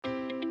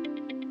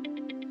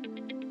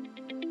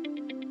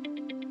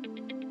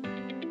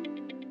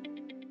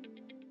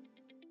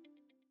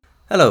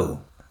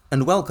Hello,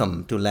 and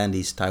welcome to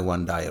Landy's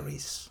Taiwan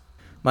Diaries.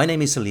 My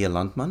name is Celia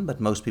Landman, but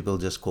most people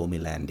just call me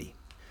Landy.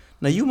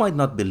 Now, you might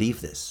not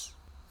believe this,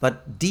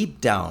 but deep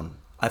down,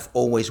 I've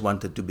always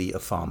wanted to be a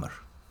farmer.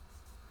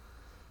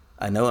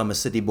 I know I'm a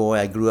city boy,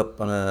 I grew up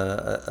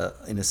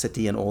in a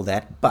city and all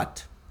that,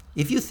 but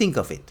if you think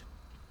of it,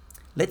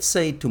 let's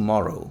say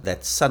tomorrow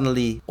that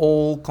suddenly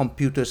all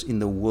computers in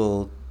the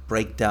world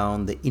break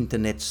down, the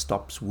internet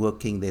stops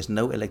working, there's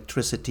no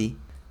electricity,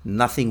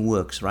 nothing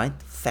works,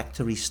 right?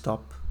 Factories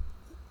stop.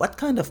 What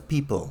kind of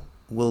people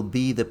will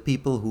be the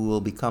people who will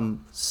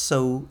become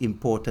so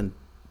important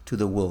to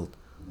the world?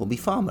 Will be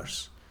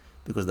farmers,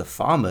 because the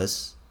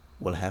farmers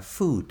will have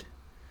food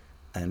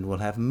and will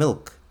have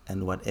milk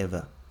and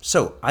whatever.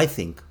 So I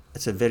think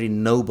it's a very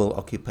noble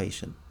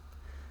occupation,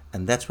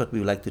 and that's what we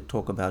would like to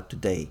talk about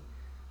today.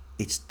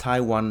 It's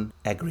Taiwan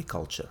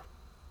agriculture.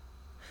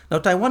 Now,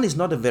 Taiwan is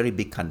not a very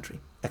big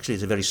country. Actually,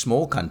 it's a very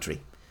small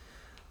country.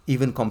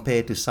 Even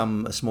compared to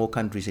some small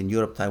countries in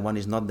Europe, Taiwan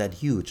is not that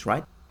huge,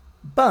 right?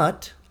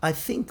 But I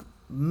think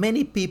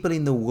many people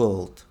in the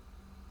world,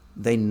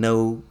 they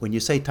know, when you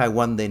say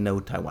Taiwan, they know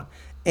Taiwan.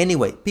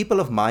 Anyway, people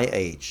of my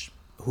age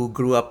who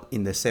grew up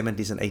in the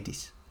 70s and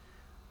 80s,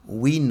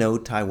 we know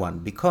Taiwan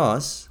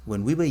because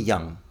when we were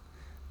young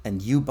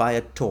and you buy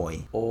a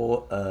toy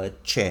or a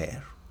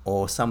chair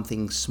or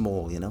something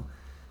small,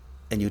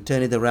 and you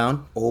turn it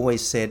around,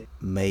 always said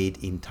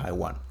made in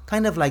Taiwan.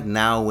 Kind of like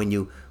now when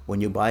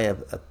you buy a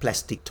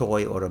plastic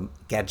toy or a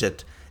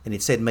gadget and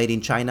it said made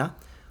in China.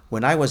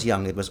 When I was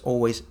young, it was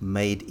always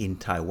made in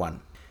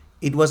Taiwan.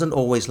 It wasn't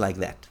always like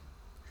that.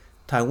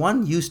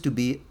 Taiwan used to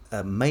be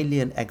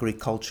mainly an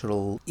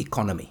agricultural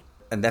economy,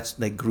 and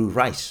they grew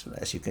rice,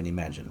 as you can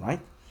imagine, right?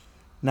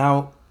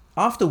 Now,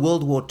 after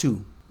World War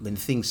II, when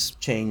things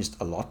changed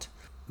a lot,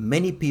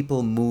 many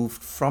people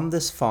moved from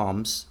these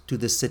farms to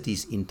the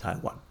cities in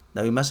Taiwan.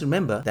 Now, you must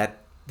remember that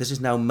this is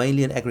now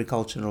mainly an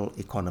agricultural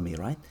economy,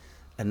 right?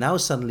 And now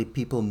suddenly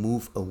people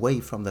move away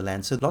from the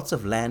land. So lots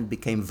of land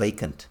became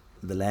vacant.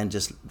 The land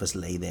just was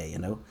lay there,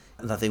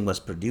 Nothing was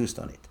produced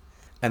on it.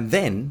 And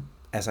then,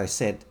 as I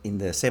said, in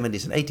the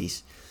 70s and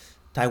 80s,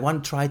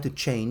 Taiwan tried to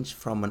change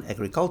from an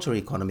agricultural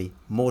economy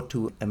more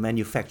to a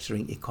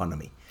manufacturing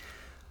economy.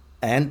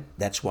 And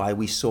that's why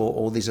we saw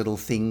all these little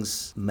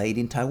things made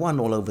in Taiwan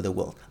all over the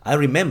world. I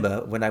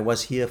remember when I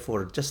was here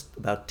for just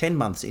about 10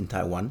 months in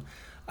Taiwan,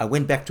 I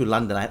went back to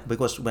London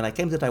because when I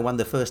came to Taiwan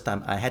the first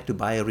time, I had to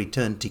buy a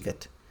return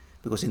ticket.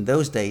 Because in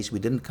those days, we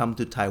didn't come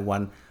to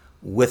Taiwan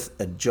with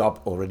a job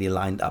already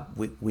lined up.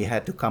 We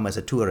had to come as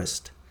a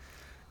tourist.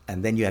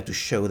 And then you had to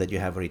show that you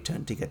have a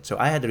return ticket. So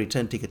I had a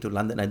return ticket to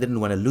London. I didn't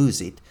want to lose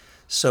it.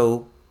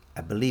 So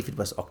I believe it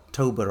was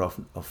October of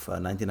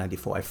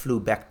 1994. I flew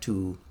back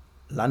to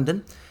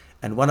London.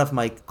 And one of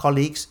my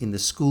colleagues in the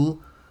school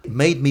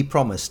made me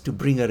promise to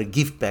bring her a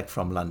gift back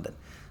from London.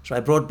 So I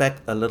brought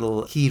back a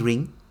little key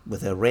ring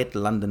with a red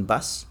London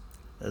bus.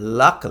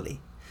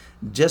 Luckily,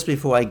 just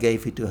before I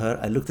gave it to her,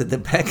 I looked at the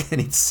back and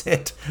it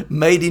said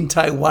made in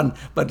Taiwan,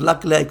 but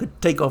luckily I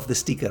could take off the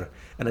sticker.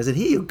 And I said,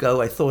 here you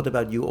go, I thought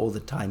about you all the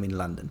time in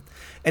London.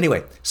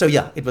 Anyway, so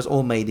yeah, it was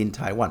all made in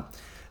Taiwan.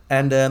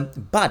 And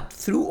but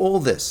through all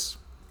this,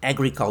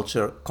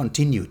 agriculture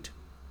continued.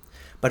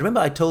 But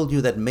remember I told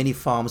you that many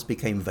farms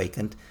became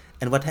vacant.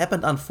 And what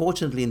happened,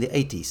 unfortunately, in the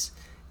 80s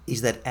is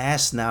that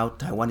as now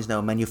Taiwan is now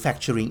a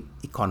manufacturing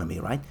economy,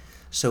 right?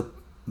 So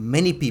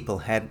many people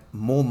had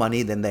more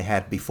money than they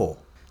had before.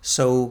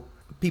 So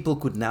people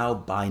could now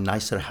buy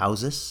nicer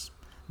houses,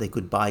 they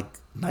could buy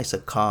nicer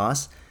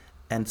cars,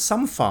 and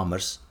some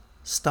farmers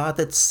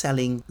started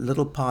selling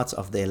little parts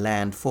of their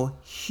land for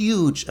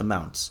huge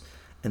amounts.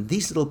 And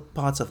these little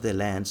parts of their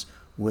lands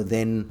were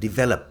then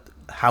developed.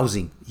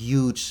 Housing,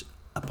 huge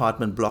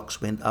apartment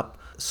blocks went up,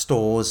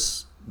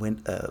 stores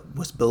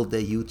was built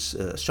there, huge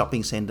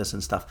shopping centers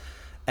and stuff.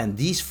 And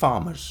these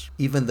farmers,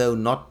 even though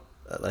not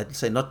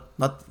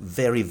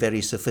very,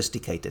 very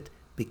sophisticated,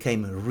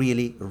 became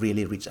really,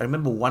 really rich. I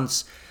remember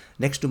once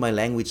next to my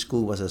language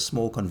school was a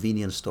small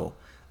convenience store.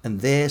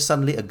 And there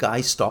suddenly a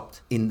guy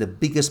stopped in the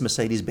biggest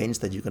Mercedes-Benz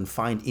that you can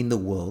find in the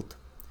world.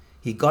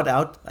 He got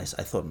out. I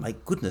thought, my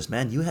goodness,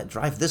 man, you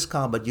drive this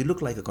car, but you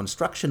look like a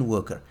construction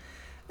worker.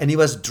 And he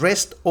was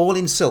dressed all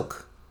in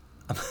silk.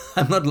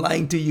 I'm not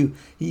lying to you.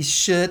 His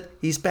shirt,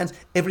 his pants,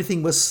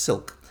 everything was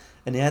silk.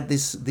 And he had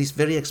these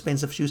very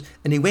expensive shoes.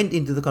 And he went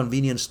into the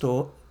convenience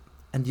store.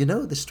 And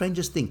the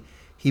strangest thing,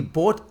 he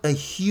bought a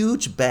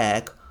huge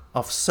bag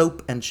of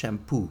soap and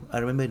shampoo. I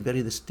remember it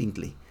very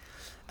distinctly.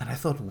 And I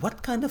thought,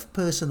 what kind of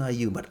person are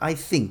you? But I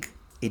think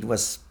it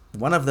was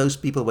one of those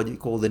people, what you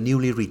call the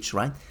newly rich,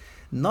 right?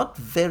 Not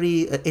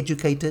very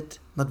educated,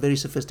 not very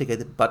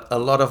sophisticated, but a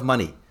lot of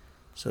money.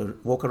 So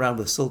walk around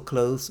with silk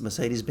clothes,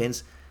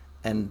 Mercedes-Benz,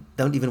 and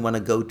don't even want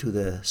to go to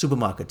the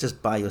supermarket.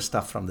 Just buy your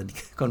stuff from the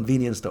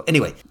convenience store.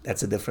 Anyway,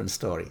 that's a different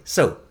story.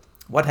 So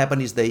what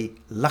happened is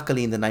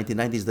luckily in the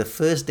 1990s, the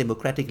first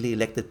democratically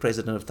elected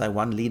president of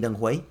Taiwan, Lee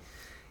Teng-hui,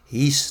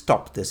 he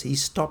stopped this. He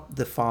stopped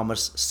the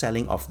farmers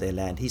selling off their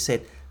land. He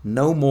said,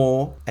 no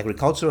more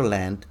agricultural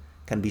land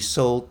can be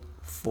sold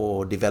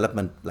for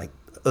development, like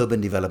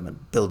urban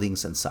development,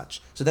 buildings and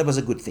such. So that was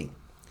a good thing.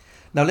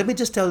 Now let me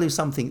just tell you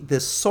something. The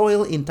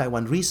soil in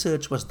Taiwan,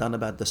 research was done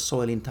about the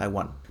soil in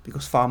Taiwan,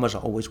 because farmers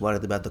are always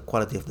worried about the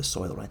quality of the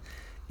soil, right?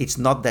 It's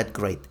not that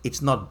great.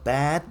 It's not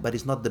bad, but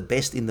it's not the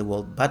best in the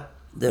world. But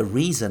the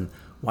reason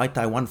why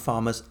Taiwan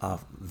farmers are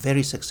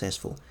very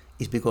successful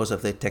is because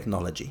of their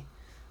technology.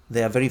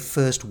 They are very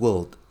first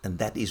world, and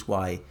that is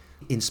why,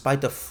 in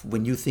spite of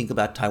when you think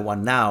about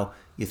Taiwan now,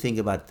 you think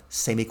about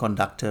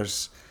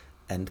semiconductors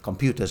and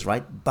computers,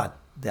 right? But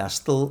there are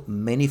still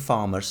many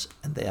farmers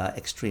and they are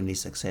extremely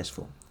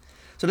successful.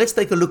 So let's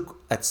take a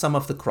look at some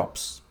of the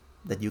crops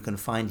that you can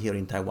find here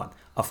in Taiwan.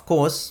 Of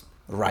course,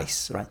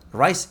 rice, right?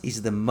 Rice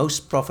is the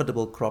most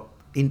profitable crop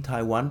in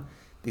Taiwan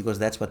because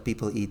that's what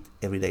people eat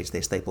every day. It's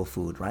their staple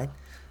food, right?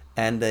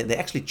 And they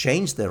actually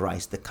changed the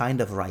rice, the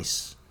kind of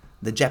rice.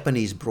 The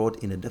Japanese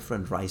brought in a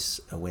different rice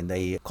when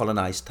they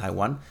colonized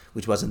Taiwan,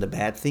 which wasn't a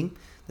bad thing.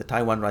 The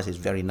Taiwan rice is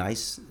very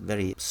nice,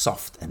 very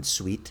soft and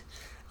sweet,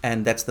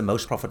 and that's the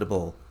most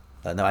profitable.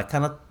 Now, I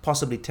cannot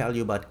possibly tell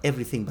you about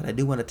everything, but I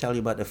do want to tell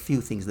you about a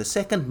few things. The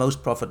second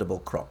most profitable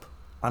crop,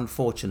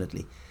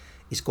 unfortunately,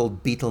 is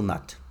called betel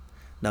nut.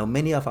 Now,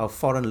 many of our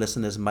foreign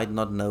listeners might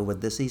not know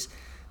what this is.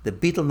 The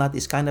betel nut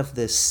is kind of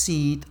the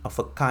seed of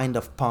a kind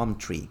of palm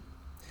tree.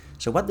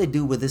 So what they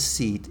do with this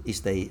seed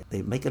is they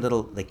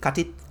cut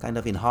it kind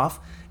of in half,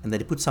 and then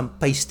they put some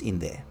paste in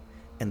there.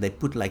 And they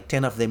put like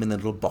 10 of them in a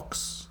little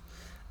box.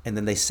 And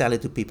then they sell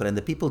it to people. And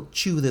the people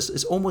chew this.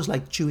 It's almost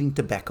like chewing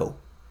tobacco.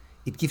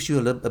 It gives you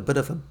a bit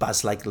of a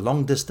buzz, like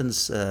long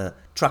distance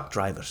truck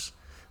drivers.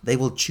 They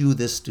will chew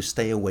this to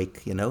stay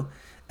awake, you know.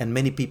 And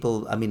many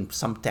people,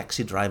 some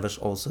taxi drivers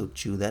also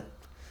chew that,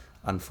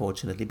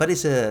 unfortunately. But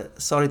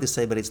sorry to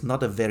say, but it's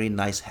not a very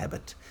nice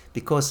habit.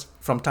 Because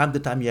from time to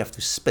time you have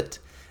to spit.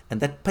 And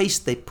that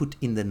paste they put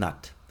in the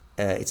nut,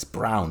 it's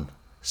brown.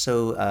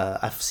 So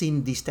I've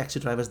seen these taxi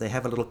drivers, they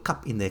have a little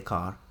cup in their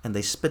car and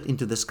they spit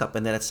into this cup,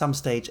 and then at some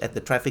stage at the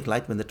traffic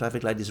light, when the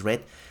traffic light is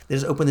red, they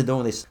just open the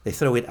door and they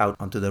throw it out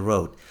onto the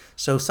road.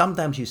 So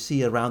sometimes you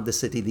see around the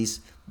city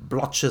these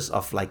blotches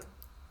of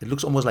it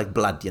looks almost like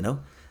blood, you know,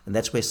 and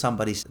that's where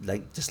somebody's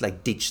just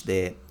ditch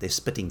their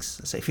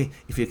spittings, so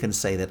if you can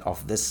say that,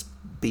 of this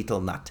betel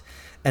nut.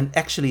 And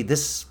actually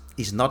this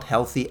is not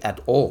healthy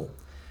at all.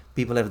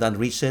 People have done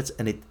research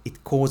and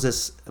it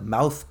causes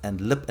mouth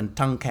and lip and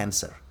tongue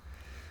cancer.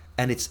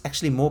 And it's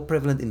actually more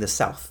prevalent in the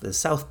South. The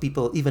South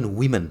people, even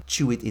women,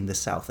 chew it in the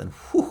South. And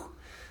whew,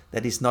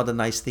 that is not a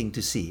nice thing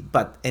to see.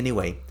 But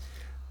anyway,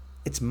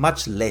 it's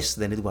much less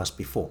than it was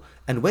before.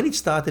 And when it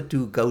started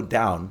to go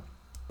down,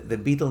 the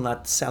betel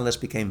nut sellers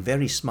became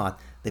very smart.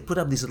 They put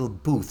up these little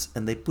booths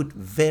and they put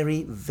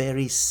very,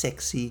 very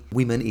sexy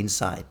women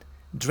inside,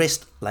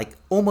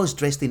 almost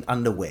dressed in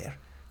underwear,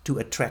 to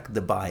attract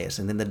the buyers.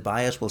 And then the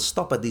buyers will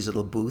stop at these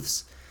little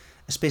booths,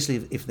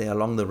 especially if they're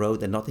along the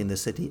road and not in the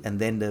city, and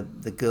then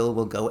the girl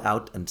will go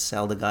out and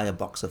sell the guy a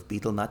box of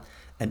betel nut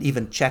and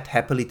even chat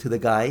happily to the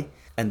guy,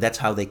 and that's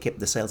how they kept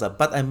the sales up.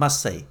 But I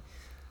must say,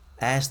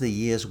 as the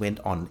years went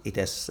on, it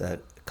has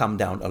come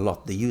down a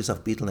lot. The use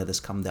of betel nut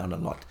has come down a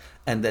lot,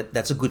 and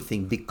that's a good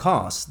thing,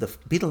 because the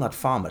betel nut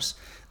farmers,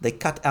 they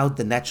cut out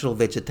the natural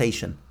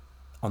vegetation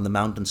on the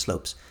mountain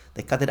slopes.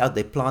 They cut it out,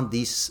 they plant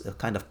these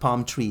kind of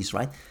palm trees,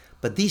 right?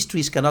 But these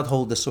trees cannot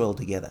hold the soil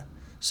together.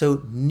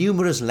 So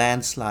numerous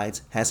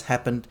landslides has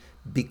happened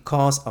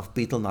because of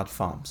betel nut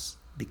farms,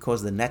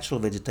 because the natural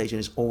vegetation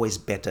is always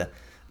better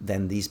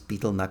than these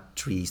betel nut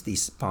trees,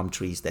 these palm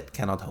trees that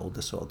cannot hold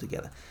the soil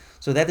together.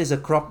 So that is a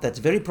crop that's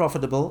very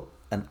profitable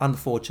and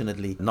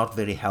unfortunately not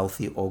very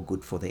healthy or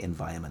good for the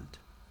environment.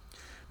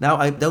 Now,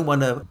 I don't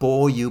want to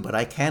bore you, but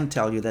I can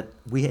tell you that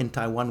we in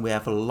Taiwan, we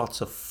have lots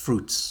of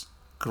fruits,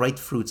 great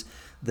fruits.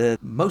 The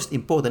most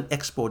important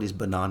export is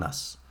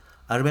bananas.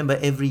 I remember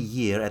every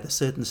year at a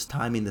certain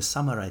time in the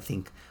summer, I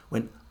think,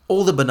 when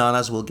all the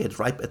bananas will get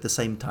ripe at the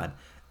same time.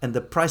 And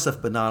the price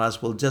of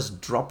bananas will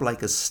just drop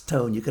like a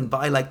stone. You can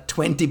buy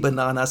 20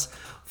 bananas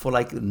for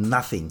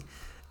nothing.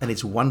 And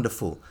it's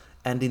wonderful.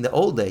 And in the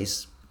old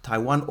days,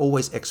 Taiwan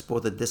always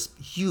exported this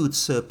huge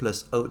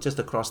surplus just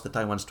across the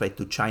Taiwan Strait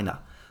to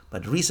China.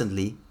 But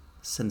recently,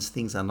 since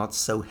things are not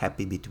so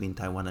happy between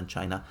Taiwan and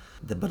China,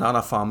 the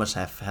banana farmers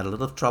have had a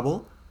little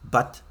trouble,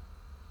 but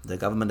the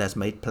government has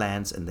made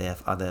plans and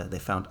they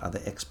found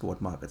other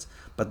export markets.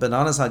 But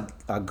bananas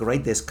are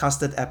great. There's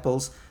custard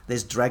apples,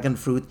 there's dragon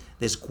fruit,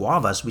 there's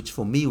guavas, which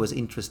for me was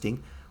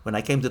interesting. When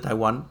I came to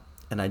Taiwan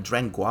and I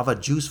drank guava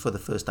juice for the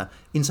first time.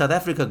 In South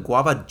Africa,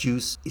 guava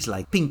juice is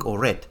like pink or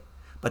red,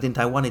 but in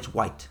Taiwan it's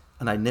white.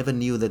 And I never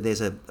knew that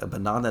there's a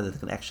banana that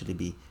can actually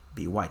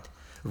be white.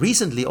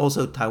 Recently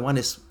also, Taiwan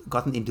has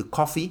gotten into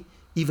coffee,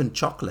 even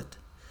chocolate.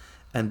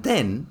 And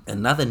then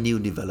another new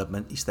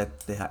development is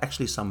that there are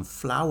actually some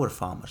flower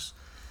farmers.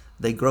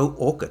 They grow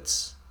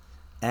orchids.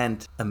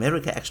 And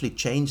America actually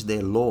changed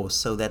their laws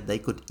so that they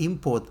could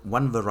import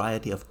one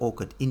variety of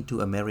orchid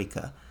into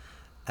America.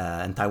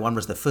 And Taiwan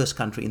was the first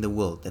country in the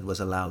world that was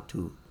allowed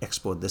to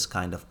export this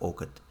kind of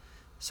orchid.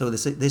 So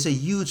there's a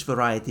huge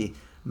variety.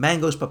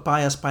 Mangoes,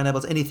 papayas,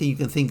 pineapples, anything you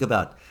can think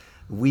about.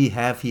 we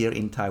have here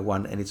in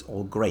Taiwan, and it's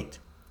all great.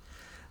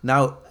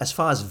 Now, as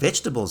far as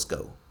vegetables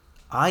go,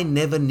 I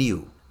never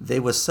knew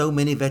there were so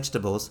many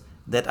vegetables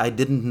that I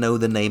didn't know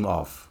the name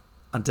of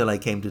until I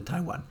came to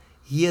Taiwan.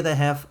 Here they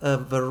have a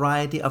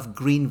variety of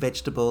green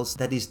vegetables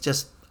that is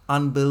just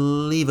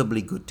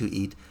unbelievably good to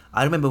eat.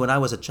 I remember when I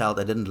was a child,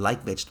 I didn't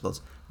like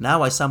vegetables.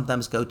 Now I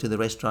sometimes go to the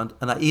restaurant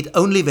and I eat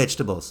only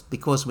vegetables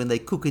because when they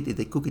cook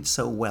it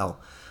so well.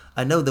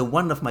 I know that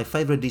one of my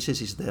favorite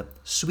dishes is the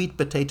sweet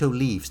potato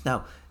leaves.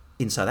 Now,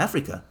 in South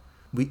Africa,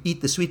 we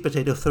eat the sweet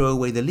potato, throw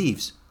away the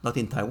leaves. Not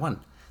in Taiwan.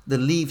 The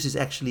leaves is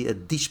actually a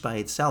dish by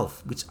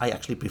itself, which I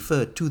actually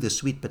prefer to the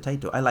sweet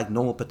potato. I like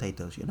normal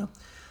potatoes,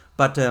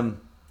 But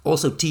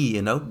also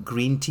tea,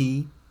 green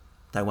tea.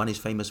 Taiwan is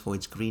famous for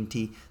its green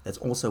tea. That's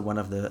also one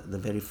of the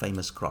very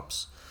famous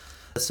crops.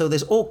 So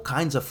there's all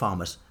kinds of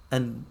farmers.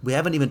 And we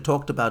haven't even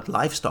talked about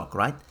livestock,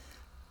 right?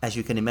 As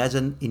you can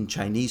imagine, in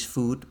Chinese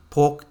food,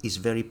 pork is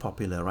very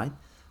popular, right?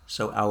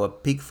 So our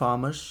pig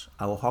farmers,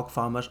 our hog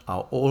farmers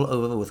are all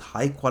over with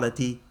high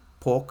quality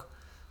pork.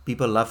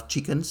 People love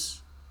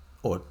chickens,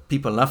 or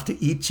people love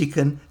to eat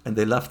chicken, and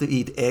they love to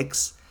eat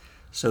eggs.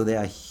 So there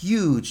are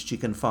huge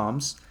chicken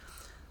farms.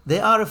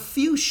 There are a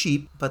few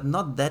sheep, but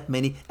not that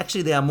many.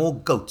 Actually, there are more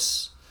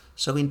goats.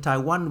 So in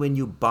Taiwan, when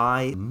you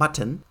buy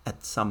mutton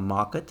at some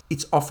market,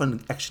 it's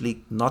often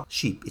actually not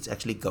sheep, it's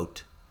actually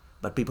goat.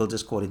 But people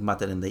just call it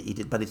mutton and they eat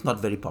it, but it's not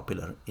very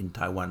popular in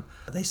Taiwan.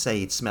 They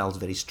say it smells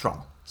very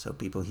strong, so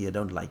people here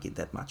don't like it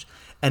that much.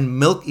 And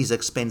milk is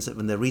expensive,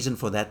 and the reason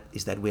for that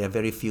is that we have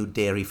very few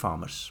dairy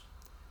farmers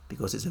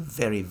because it's a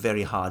very,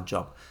 very hard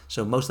job.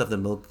 So most of the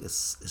milk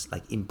is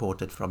like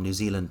imported from New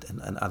Zealand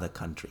and other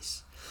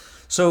countries.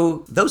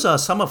 So those are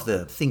some of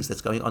the things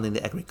that's going on in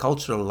the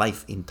agricultural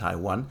life in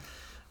Taiwan.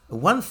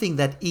 One thing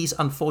that is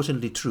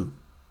unfortunately true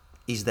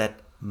is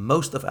that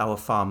most of our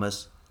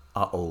farmers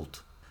are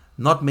old.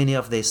 Not many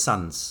of their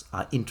sons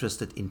are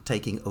interested in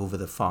taking over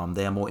the farm.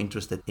 They are more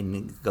interested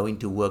in going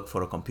to work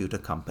for a computer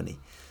company.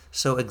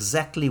 So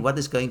exactly what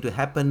is going to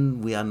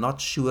happen, we are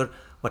not sure.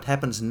 What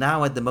happens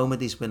now at the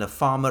moment is when a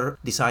farmer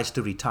decides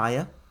to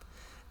retire,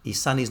 his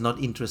son is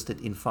not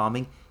interested in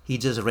farming, he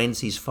just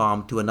rents his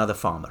farm to another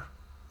farmer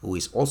who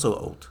is also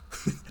old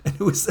and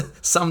who is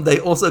someday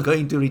also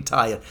going to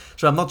retire.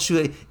 So I'm not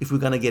sure if we're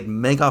going to get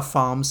mega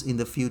farms in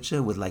the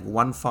future with like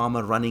one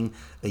farmer running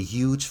a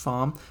huge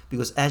farm,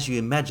 because as you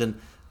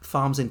imagine,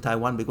 farms in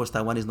Taiwan, because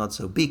Taiwan is not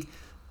so big,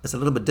 it's a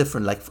little bit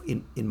different. Like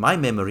in my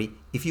memory,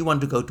 if you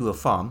want to go to a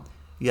farm,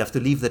 you have to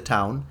leave the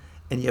town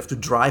and you have to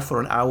drive for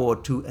an hour or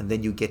two and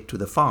then you get to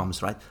the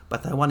farms, right?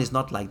 But Taiwan is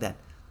not like that.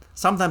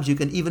 Sometimes you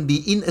can even be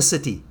in a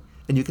city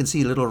and you can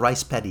see little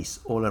rice paddies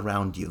all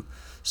around you.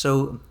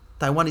 So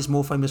Taiwan is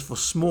more famous for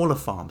smaller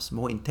farms,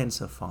 more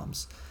intensive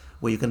farms,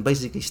 where you can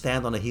basically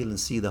stand on a hill and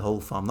see the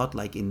whole farm, not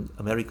like in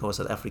America or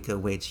South Africa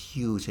where it's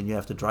huge and you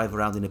have to drive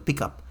around in a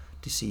pickup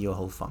to see your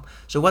whole farm.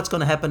 So what's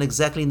going to happen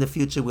exactly in the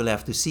future, we'll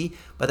have to see.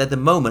 But at the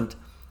moment,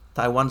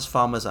 Taiwan's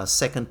farmers are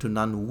second to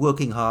none,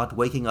 working hard,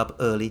 waking up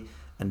early,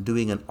 and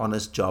doing an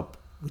honest job,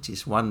 which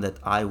is one that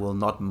I will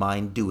not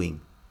mind doing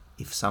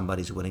if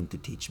somebody's willing to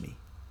teach me.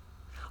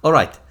 All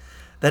right,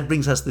 that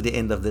brings us to the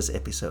end of this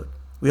episode.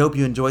 We hope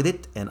you enjoyed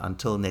it, and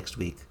until next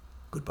week,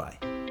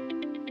 goodbye.